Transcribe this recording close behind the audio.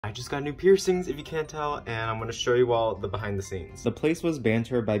I just got new piercings, if you can't tell, and I'm gonna show you all the behind the scenes. The place was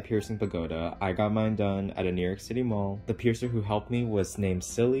Banter by Piercing Pagoda. I got mine done at a New York City mall. The piercer who helped me was named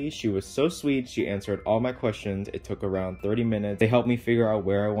Silly. She was so sweet. She answered all my questions. It took around 30 minutes. They helped me figure out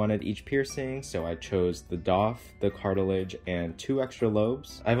where I wanted each piercing, so I chose the doff, the cartilage, and 2 extra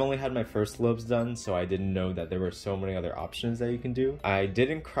lobes. I've only had my first lobes done, so I didn't know that there were so many other options that you can do. I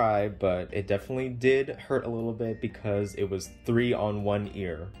didn't cry, but it definitely did hurt a little bit because it was 3 on 1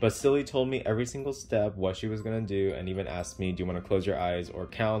 ear. But Silly told me every single step, what she was gonna do, and even asked me, do you want to close your eyes or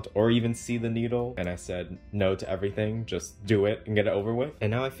count or even see the needle? And I said no to everything, just do it and get it over with. And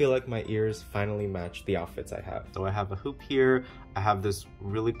now I feel like my ears finally match the outfits I have. So I have a hoop here, I have this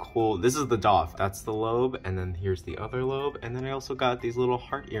really cool, this is the doff, that's the lobe, and then here's the other lobe, and then I also got these little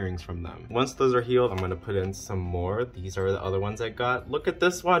heart earrings from them. Once those are healed, I'm gonna put in some more. These are the other ones I got. Look at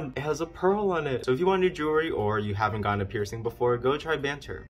this one, it has a pearl on it. So if you want new jewelry or you haven't gotten a piercing before, go try Banter.